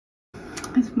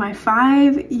It's my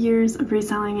 5 years of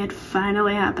reselling. It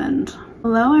finally happened.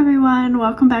 Hello everyone,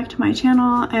 welcome back to my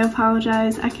channel. I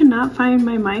apologize, I cannot find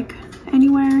my mic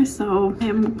anywhere, so I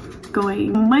am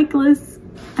going micless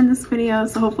in this video,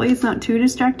 so hopefully it's not too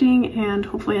distracting and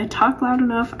hopefully I talk loud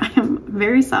enough. I am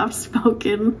very soft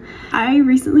spoken. I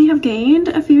recently have gained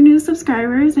a few new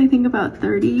subscribers, I think about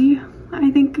 30. I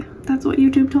think that's what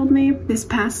YouTube told me this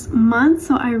past month,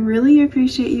 so I really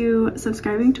appreciate you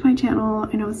subscribing to my channel.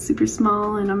 I know it's super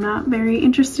small and I'm not a very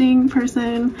interesting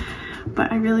person,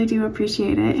 but I really do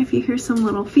appreciate it. If you hear some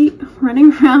little feet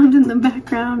running around in the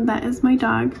background, that is my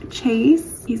dog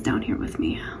Chase. He's down here with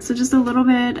me. So just a little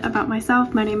bit about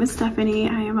myself. My name is Stephanie.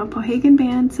 I am a Powhatan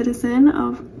Band citizen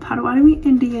of Potawatomi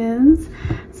Indians.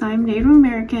 So I'm Native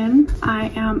American. I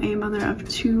am a mother of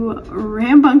 2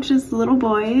 rambunctious little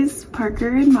boys, Parker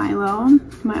and Milo.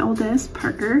 My oldest,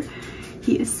 Parker,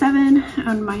 he is 7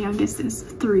 and my youngest is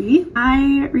 3.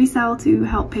 I resell to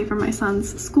help pay for my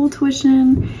son's school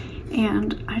tuition,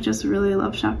 and I just really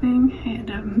love shopping and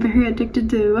I'm very addicted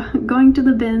to going to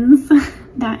the bins.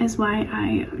 That is why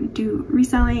I do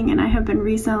reselling, and I have been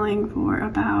reselling for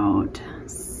about,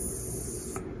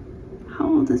 how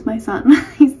old is my son?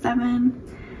 He's 7.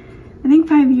 I think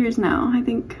 5 years now. I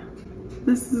think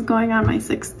this is going on my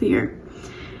 6th year,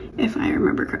 if I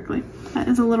remember correctly. That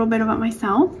is a little bit about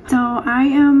myself. So I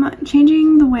am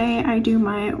changing the way I do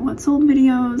my what sold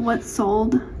videos. What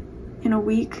sold in a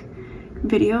week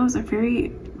videos are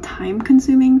very time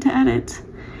consuming to edit,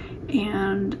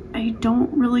 and I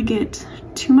don't really get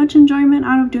too much enjoyment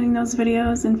out of doing those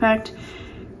videos. In fact,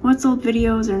 what sold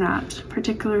videos are not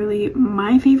particularly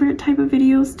my favorite type of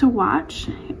videos to watch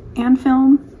and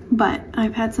film, but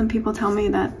I've had some people tell me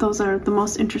that those are the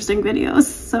most interesting videos,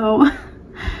 so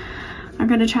I'm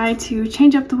gonna try to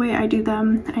change up the way I do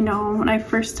them. I know when I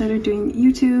first started doing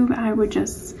YouTube, I would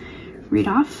just read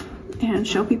off and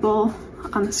show people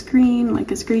on the screen,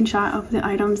 like a screenshot of the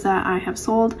items that I have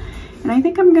sold. And I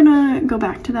think I'm gonna go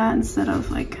back to that instead of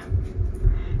like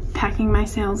packing my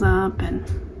sales up and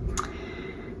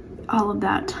all of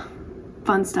that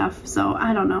fun stuff. So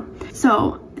I don't know.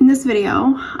 So in this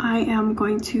video, I am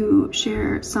going to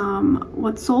share some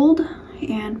what sold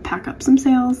and pack up some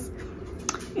sales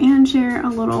and share a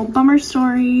little bummer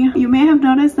story. You may have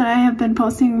noticed that I have been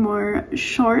posting more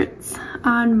shorts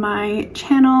on my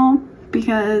channel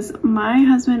because my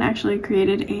husband actually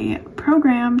created a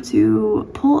program to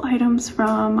pull items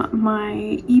from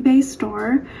my eBay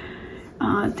store,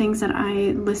 things that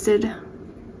I listed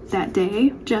that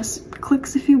day. Just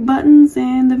clicks a few buttons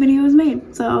and the video is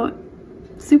made. So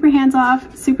super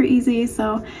hands-off, super easy.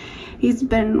 So he's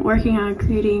been working on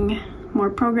creating more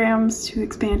programs to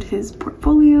expand his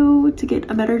portfolio to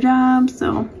get a better job.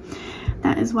 So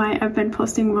that is why I've been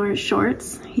posting more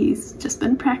shorts. He's just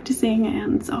been practicing,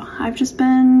 and so I've just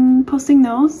been posting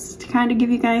those to kind of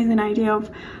give you guys an idea of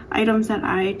items that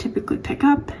I typically pick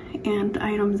up and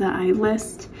items that I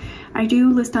list. I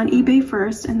do list on eBay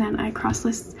first, and then I cross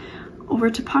list over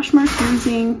to Poshmark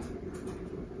using,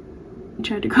 I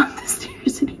tried to go up the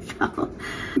stairs and he fell.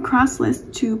 Cross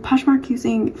list to Poshmark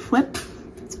using Flip.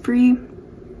 It's free.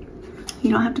 You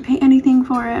don't have to pay anything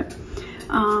for it.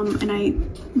 And I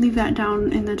leave that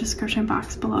down in the description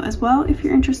box below as well if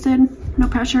you're interested. No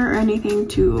pressure or anything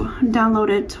to download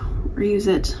it or use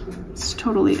it. It's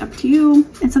totally up to you.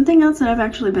 And something else that I've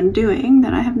actually been doing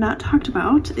that I have not talked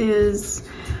about is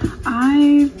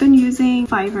I've been using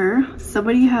Fiverr.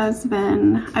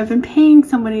 I've been paying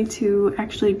somebody to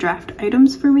actually draft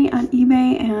items for me on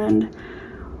eBay, and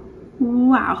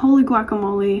wow, holy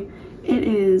guacamole, it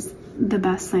is the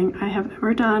best thing I have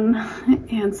ever done.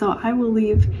 And so I will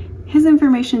leave his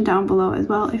information down below as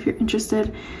well if you're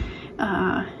interested.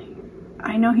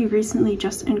 I know he recently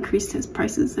just increased his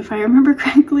prices, if I remember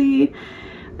correctly.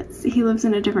 He lives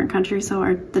in a different country,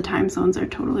 so the time zones are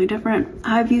totally different.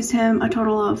 I've used him a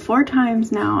total of 4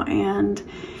 times now, and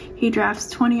he drafts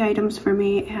 20 items for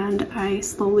me, and I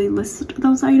slowly list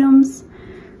those items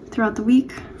throughout the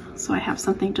week. So I have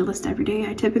something to list every day.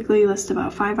 I typically list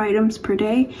about 5 items per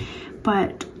day,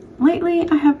 but lately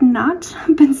I have not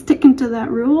been sticking to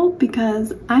that rule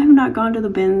because I have not gone to the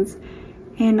bins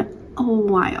in a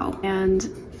while, and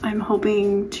I'm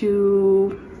hoping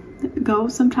to go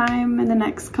sometime in the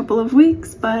next couple of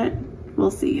weeks, but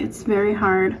we'll see. It's very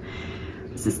hard.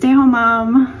 As a stay-at-home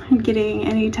mom, and getting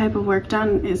any type of work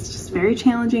done is just very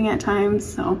challenging at times,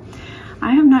 so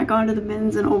I have not gone to the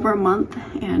bins in over a month,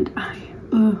 and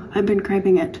I've been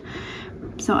craving it.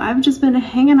 So I've just been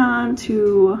hanging on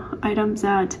to items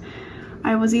that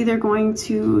I was either going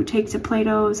to take to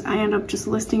Plato's. I ended up just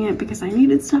listing it because I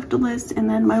needed stuff to list, and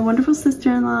then my wonderful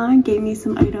sister-in-law gave me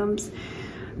some items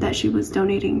that she was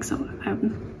donating. So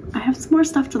I have some more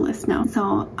stuff to list now.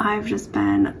 So I've just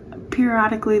been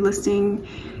periodically listing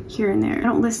here and there. I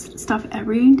don't list stuff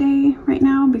every day right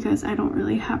now because I don't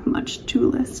really have much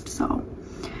to list. So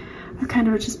I've kind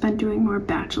of just been doing more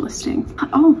batch listing.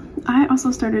 Oh, I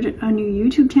also started a new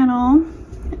YouTube channel.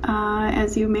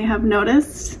 As you may have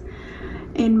noticed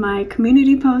in my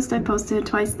community post, I posted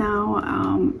twice now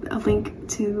a link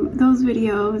to those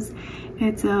videos.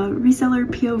 It's a reseller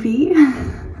POV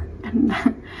and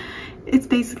it's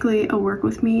basically a work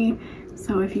with me.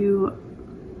 So if you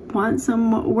want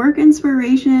some work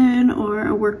inspiration or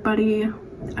a work buddy,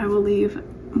 I will leave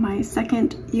my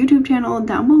second YouTube channel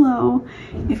down below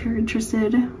if you're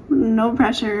interested. No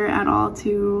pressure at all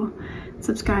to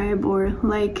subscribe or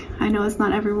like. I know it's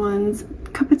not everyone's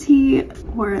cup of tea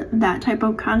or that type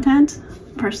of content.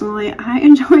 Personally, I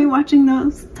enjoy watching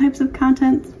those types of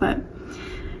content, but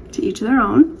to each their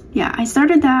own. Yeah, I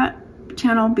started that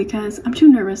channel because I'm too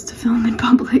nervous to film in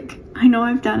public. I know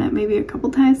I've done it maybe a couple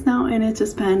times now and it's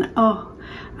just been, oh,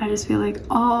 I just feel like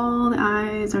all the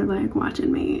eyes are like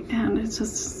watching me and it's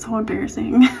just so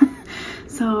embarrassing.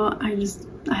 So I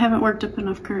haven't worked up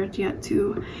enough courage yet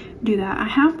to do that. I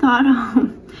have thought,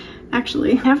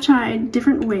 actually, I have tried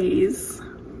different ways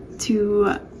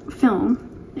to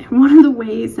film. And one of the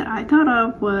ways that I thought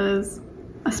of was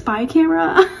a spy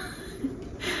camera.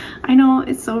 I know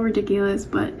it's so ridiculous,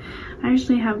 but I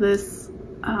actually have this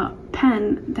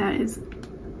pen that is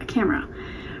a camera,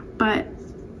 but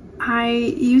I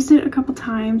used it a couple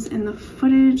times and the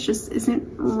footage just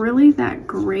isn't really that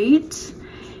great,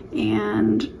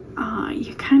 and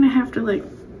you kind of have to like,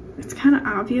 it's kind of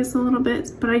obvious a little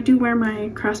bit, but I do wear my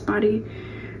crossbody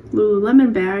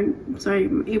Lululemon bag, so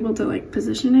I'm able to like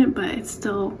position it, but it's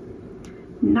still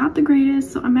not the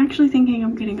greatest. So I'm actually thinking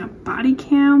of getting a body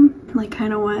cam, like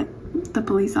kind of what the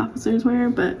police officers wear,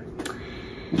 but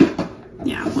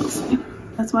yeah, we'll see.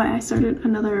 That's why I started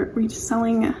another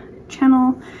reselling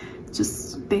channel.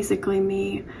 Just basically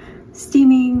me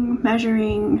steaming,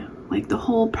 measuring, like the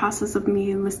whole process of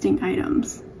me listing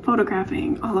items,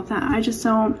 photographing, all of that.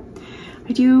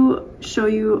 I do show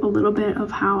you a little bit of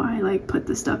how I like put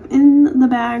the stuff in the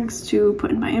bags to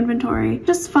put in my inventory.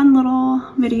 Just fun little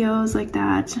videos like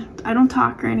that. I don't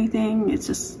talk or anything. It's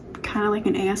just kind of like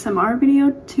an ASMR video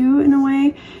too, in a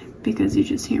way, because you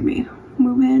just hear me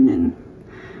moving and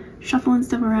shuffling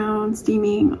stuff around,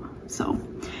 steaming. So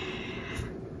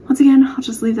once again, I'll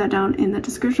just leave that down in the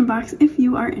description box if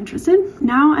you are interested.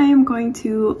 Now I am going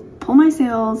to pull my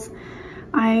sales.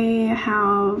 I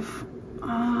have,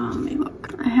 let me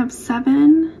look. I have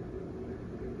 7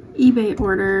 eBay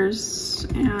orders,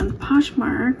 and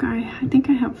Poshmark, I think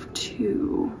I have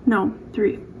 2, no,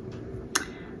 3.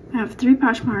 I have 3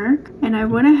 Poshmark, and I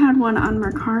would have had one on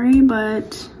Mercari,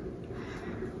 but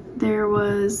there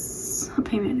was a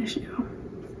payment issue.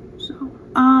 So,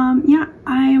 yeah,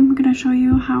 I am gonna show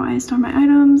you how I store my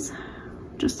items,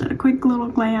 just at a quick little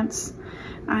glance.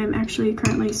 I'm actually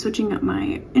currently switching up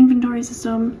my inventory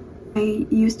system. I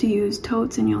used to use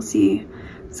totes, and you'll see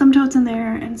some totes in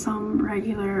there and some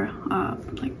regular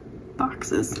like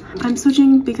boxes. I'm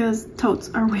switching because totes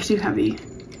are way too heavy,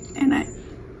 and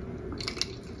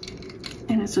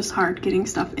it's just hard getting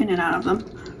stuff in and out of them.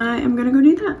 I am gonna go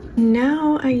do that.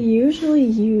 Now I usually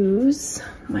use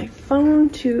my phone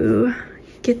to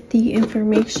get the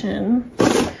information,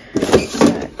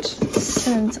 but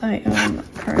since I am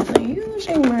currently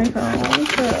using my phone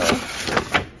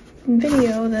to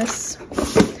video this,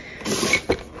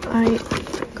 I'm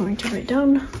going to write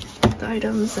down the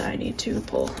items that I need to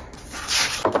pull.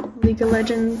 League of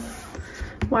Legends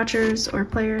watchers or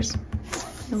players,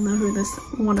 you'll know who this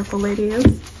wonderful lady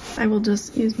is. I will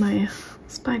just use my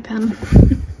spy pen.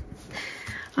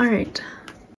 All right.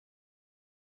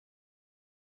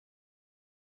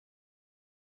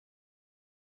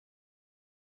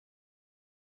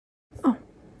 Oh,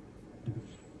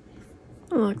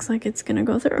 it looks like it's gonna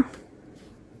go through.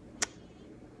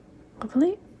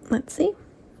 Hopefully, let's see.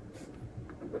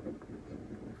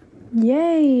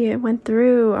 Yay, it went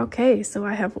through. Okay, so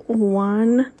I have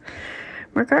 1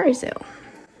 Mercari sale,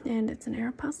 and it's an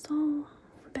Aeropostale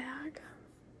bag.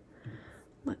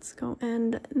 Let's go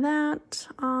end that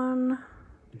on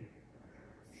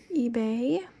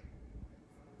eBay.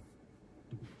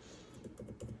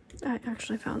 I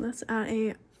actually found this at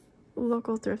a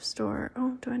local thrift store.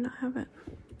 Oh, do I not have it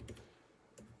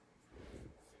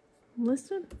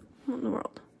listed? What in the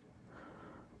world?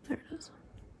 There it is.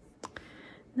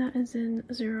 That is in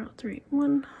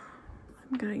 031.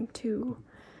 I'm going to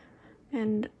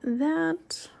end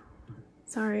that.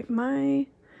 Sorry, my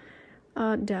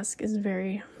desk is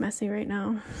very messy right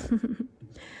now.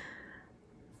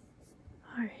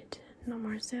 All right, no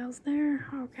more sales there.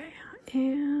 Okay,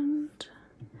 and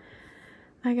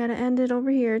I gotta end it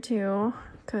over here too,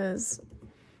 because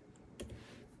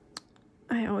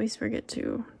I always forget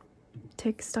to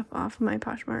take stuff off of my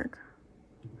Poshmark.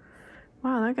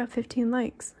 Wow, that got 15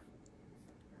 likes.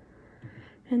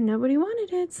 And nobody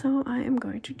wanted it, so I am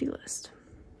going to delist.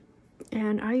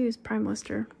 And I use Prime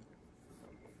Lister.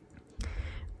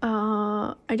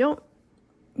 I don't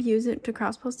use it to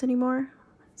cross post anymore,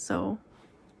 so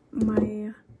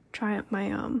my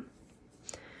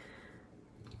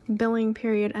billing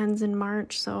period ends in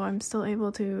March, so I'm still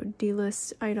able to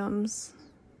delist items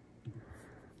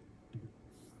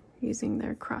using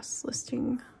their cross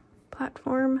listing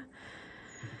platform.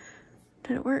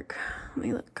 Did it work? Let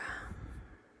me look.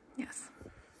 Yes,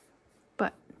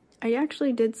 but I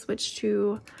actually did switch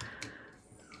to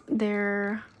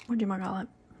their, what do you call it,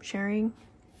 sharing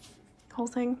whole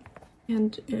thing,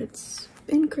 and it's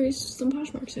increased some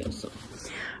Poshmark sales. So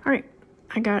all right,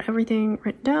 I got everything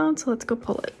written down, so let's go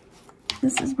pull it.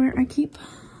 This is where I keep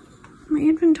my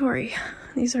inventory.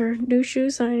 These are new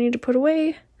shoes that I need to put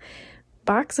away,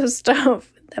 box of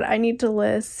stuff that I need to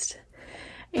list,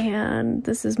 and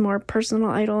this is more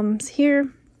personal items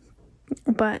here.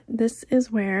 But this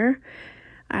is where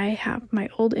I have my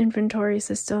old inventory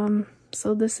system.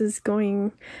 So this is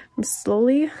going, I'm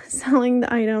slowly selling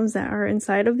the items that are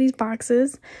inside of these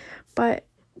boxes. But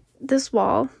this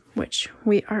wall, which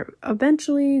we are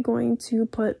eventually going to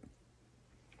put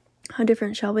a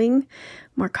different shelving,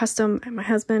 more custom, and my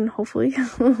husband hopefully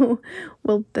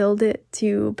will build it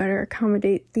to better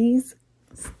accommodate this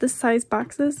size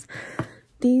boxes,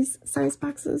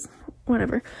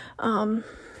 whatever.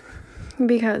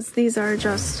 Because these are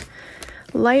just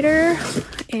lighter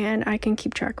and I can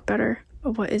keep track better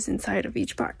of what is inside of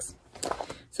each box.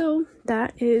 So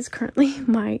that is currently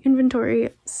my inventory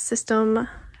system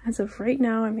as of right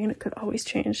now. I mean, it could always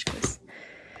change because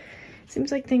it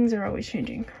seems like things are always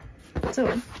changing.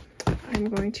 So I'm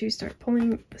going to start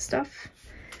pulling the stuff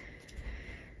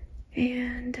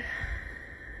and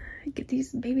get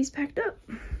these babies packed up.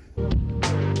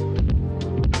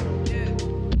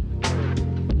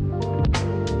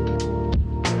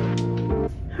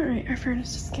 Alright, our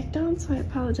furnace just kicked on, so I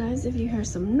apologize if you hear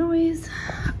some noise.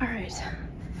 Alright,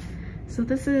 so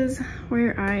this is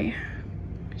where I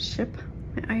ship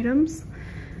my items,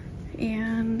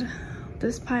 and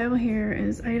this pile here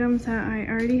is items that I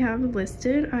already have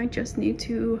listed. I just need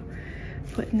to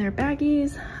put in their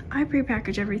baggies. I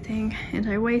pre-package everything and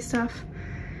I weigh stuff.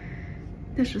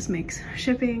 This just makes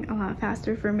shipping a lot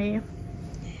faster for me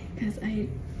because I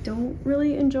don't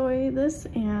really enjoy this,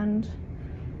 and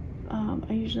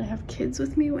I usually have kids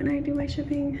with me when I do my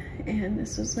shipping, and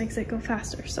this just makes it go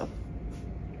faster. So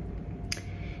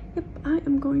yep, I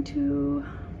am going to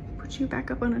put you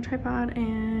back up on a tripod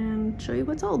and show you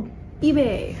what's sold.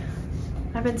 eBay.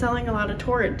 I've been selling a lot of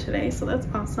Torrid today, so that's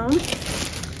awesome.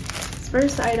 This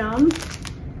first item,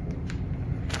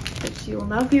 which you will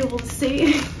not be able to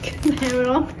see because I have it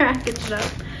all packaged up.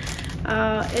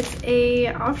 It's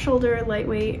a off-shoulder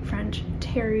lightweight French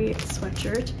terry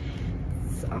sweatshirt.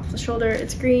 It's off the shoulder,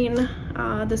 it's green.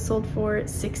 This sold for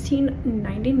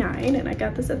 $16.99 and I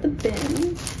got this at the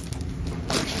bin.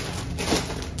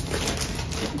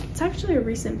 It's actually a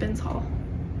recent bins haul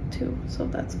too, so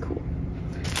that's cool.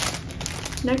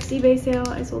 Next eBay sale,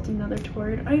 I sold another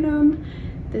Torrid item.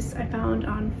 This I found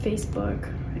on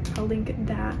Facebook. I'll link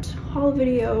that haul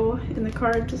video in the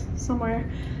card somewhere.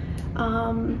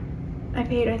 I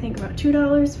paid, I think, about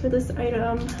 $2 for this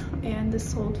item, and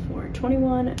this sold for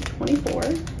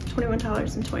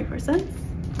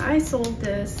 $21.24. I sold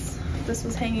this. This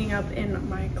was hanging up in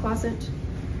my closet,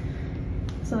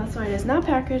 so that's why it is not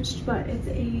packaged, but it's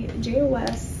a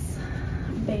JOS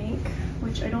bank,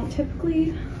 which I don't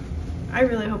typically, I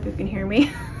really hope you can hear me.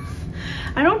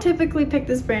 I don't typically pick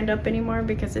this brand up anymore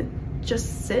because it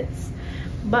just sits,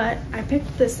 but I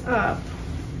picked this up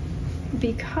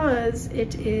because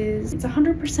it's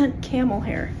 100% camel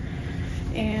hair,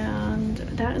 and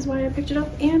that is why I picked it up,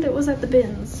 and it was at the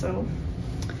bins, so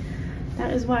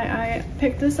that is why I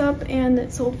picked this up, and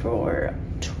it sold for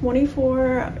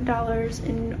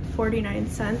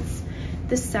 $24.49.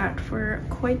 This sat for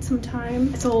quite some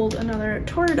time. I sold another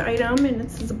Torrid item, and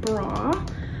this is a bra.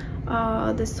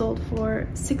 This sold for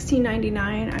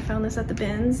 $16.99. I found this at the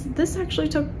bins. This actually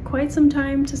took quite some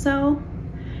time to sell,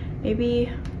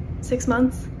 maybe 6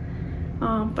 months,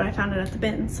 but I found it at the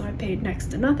bins, so I paid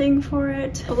next to nothing for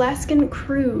it. Alaskan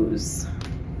Cruise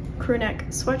crew neck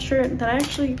sweatshirt that I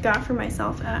actually got for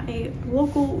myself at a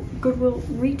local Goodwill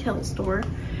retail store.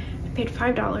 I paid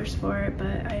 $5 for it,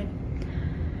 but I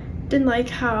didn't like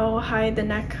how high the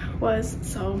neck was,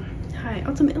 so I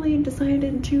ultimately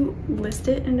decided to list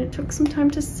it, and it took some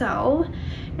time to sell.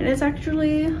 And it's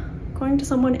actually going to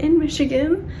someone in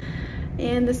Michigan,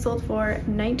 and this sold for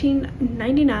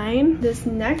 $19.99. This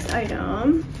next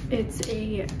item, it's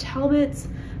a Talbot's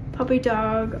puppy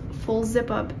dog full zip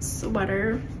up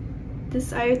sweater.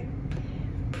 This I'm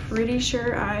pretty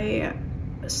sure I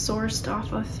sourced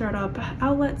off of ThredUp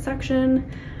outlet section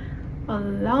a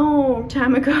long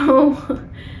time ago.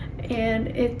 And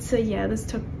it's yeah, this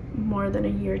took more than a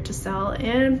year to sell,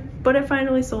 but it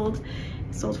finally sold.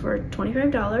 It sold for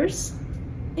 $25.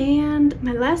 And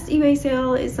my last eBay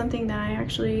sale is something that I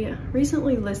actually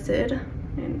recently listed,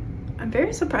 and I'm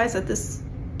very surprised that this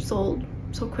sold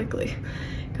so quickly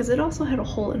because it also had a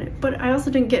hole in it, but I also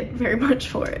didn't get very much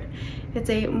for it. It's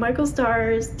a Michael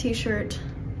Stars t-shirt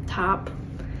top,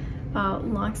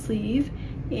 long sleeve,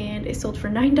 and it sold for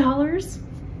 $9,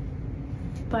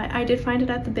 but I did find it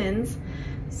at the bins,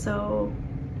 so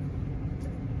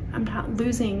I'm not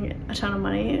losing a ton of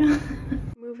money.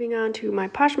 Moving on to my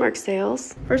Poshmark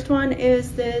sales. First one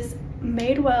is this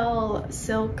Madewell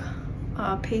silk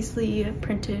paisley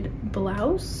printed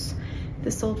blouse.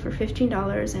 This sold for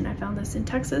 $15, and I found this in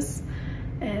Texas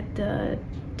at the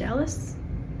Dallas,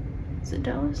 is it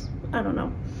Dallas? I don't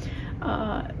know,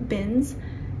 bins.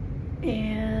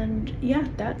 And yeah,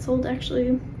 that sold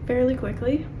actually fairly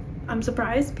quickly. I'm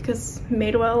surprised because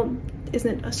Madewell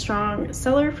isn't a strong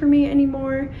seller for me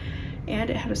anymore, and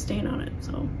it had a stain on it,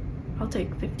 so I'll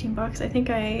take 15 bucks. I think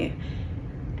I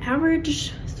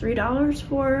averaged $3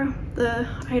 for the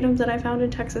items that I found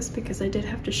in Texas because I did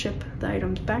have to ship the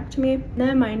items back to me.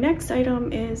 Then my next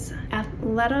item is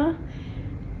Athleta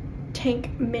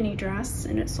tank mini dress,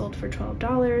 and it sold for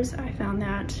 $12. I found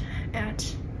that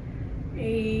at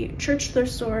a church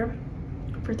thrift store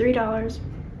for $3.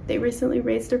 They recently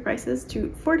raised their prices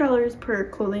to $4 per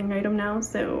clothing item now,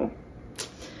 so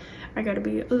I gotta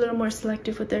be a little more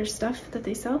selective with their stuff that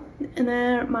they sell. And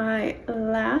then my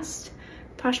last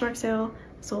Poshmark sale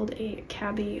sold a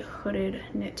cabbie hooded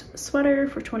knit sweater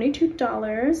for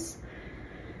 $22.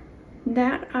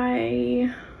 That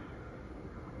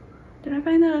did I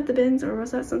find that at the bins, or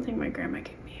was that something my grandma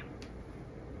gave me?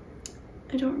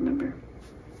 I don't remember.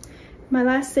 My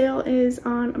last sale is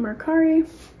on Mercari.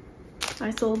 I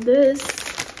sold this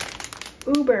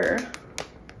Uber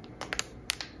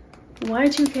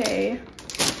Y2K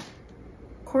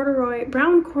corduroy,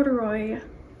 brown corduroy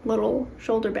little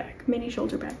shoulder bag, mini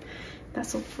shoulder bag. That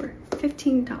sold for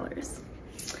 $15.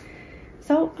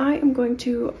 So I am going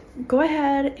to go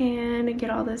ahead and get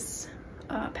all this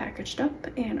packaged up,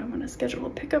 and I'm gonna schedule a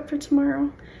pickup for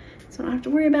tomorrow so I don't have to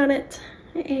worry about it,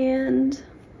 and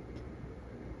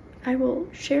I will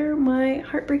share my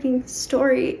heartbreaking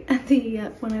story at the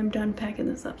when I'm done packing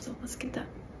this up. So let's get that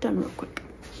done real quick.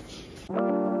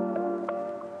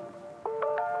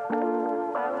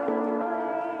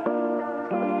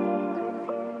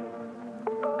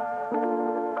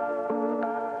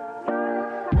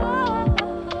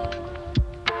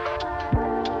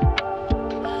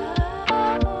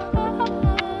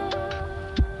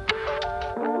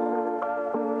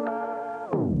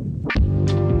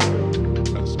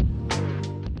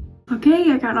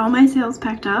 Okay, I got all my sales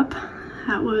packed up.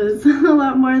 That was a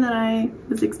lot more than I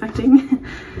was expecting,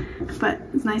 but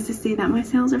it's nice to see that my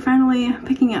sales are finally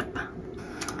picking up.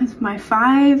 It's my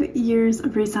 5 years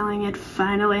of reselling, it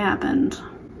finally happened.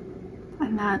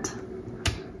 And that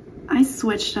I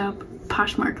switched up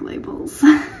Poshmark labels.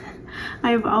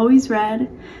 I've always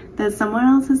read that someone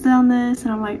else has done this,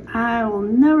 and I'm like, I will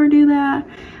never do that.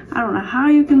 I don't know how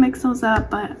you can mix those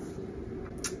up, but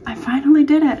I finally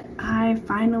did it. I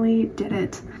finally did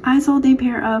it. I sold a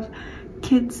pair of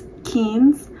kids'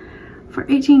 Keens for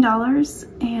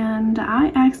 $18, and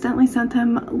I accidentally sent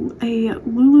them a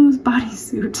Lulu's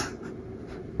bodysuit.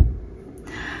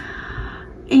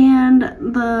 And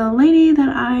the lady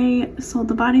that I sold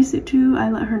the bodysuit to,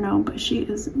 I let her know, but she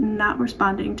is not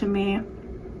responding to me.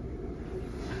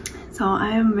 So I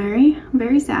am very,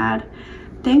 very sad.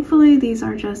 Thankfully, these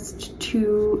are just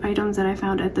 2 items that I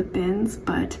found at the bins,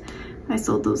 but I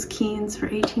sold those Keens for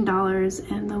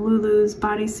 $18 and the Lulu's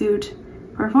bodysuit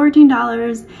for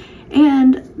 $14.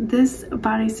 And this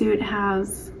bodysuit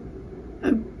has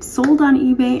sold on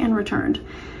eBay and returned.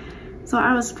 So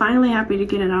I was finally happy to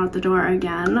get it out the door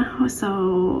again.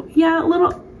 So yeah, a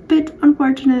little bit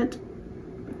unfortunate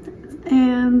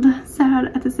and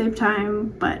sad at the same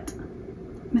time, but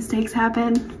mistakes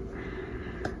happen.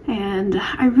 And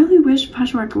I really wish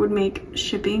Poshmark would make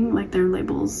shipping, like their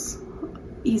labels,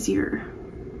 easier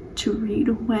to read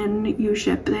when you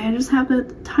ship. They just have a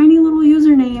tiny little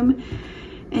username,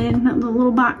 in the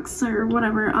little box or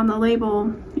whatever on the label,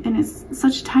 and it's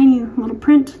such tiny little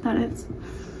print that it's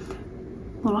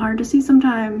a little hard to see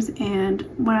sometimes. And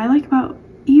what I like about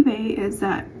eBay is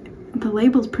that the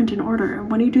labels print in order,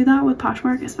 and when you do that with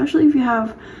Poshmark, especially if you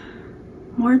have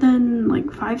more than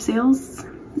like 5 sales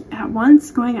at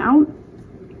once going out,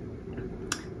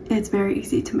 it's very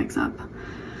easy to mix up.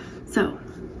 So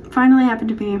finally happened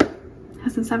to me.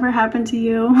 Has this ever happened to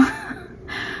you?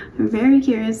 I'm very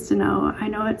curious to know. I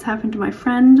know it's happened to my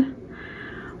friend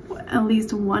at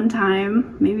least one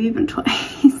time, maybe even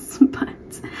twice, but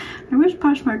I wish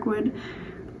Poshmark would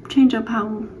change up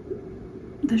how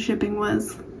the shipping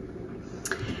was.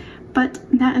 But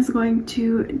that is going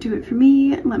to do it for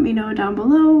me. Let me know down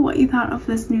below what you thought of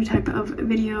this new type of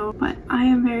video. But I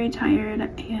am very tired,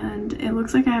 and it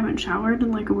looks like I haven't showered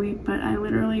in like a week, but I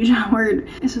literally showered.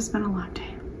 It's just been a long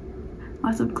day.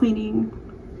 Lots of cleaning.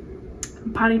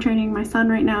 I'm potty training my son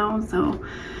right now, so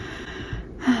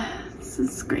this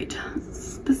is great.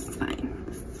 This is fine.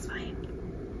 This is fine.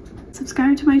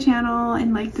 Subscribe to my channel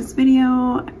and like this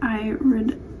video. I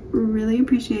would really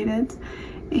appreciate it.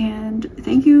 And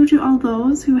thank you to all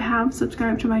those who have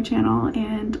subscribed to my channel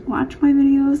and watch my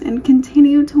videos and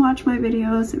continue to watch my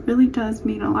videos. It really does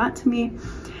mean a lot to me.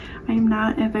 I'm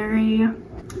not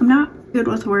good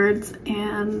with words,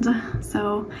 and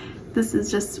so this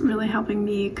is just really helping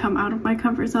me come out of my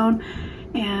comfort zone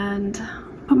and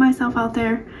put myself out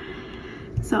there.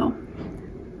 So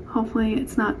hopefully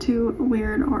it's not too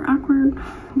weird or awkward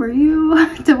for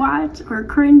you to watch or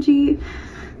cringy.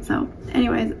 So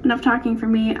anyways, enough talking for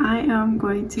me. I am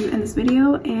going to end this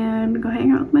video and go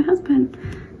hang out with my husband.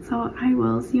 So I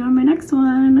will see you on my next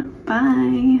one.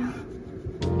 Bye.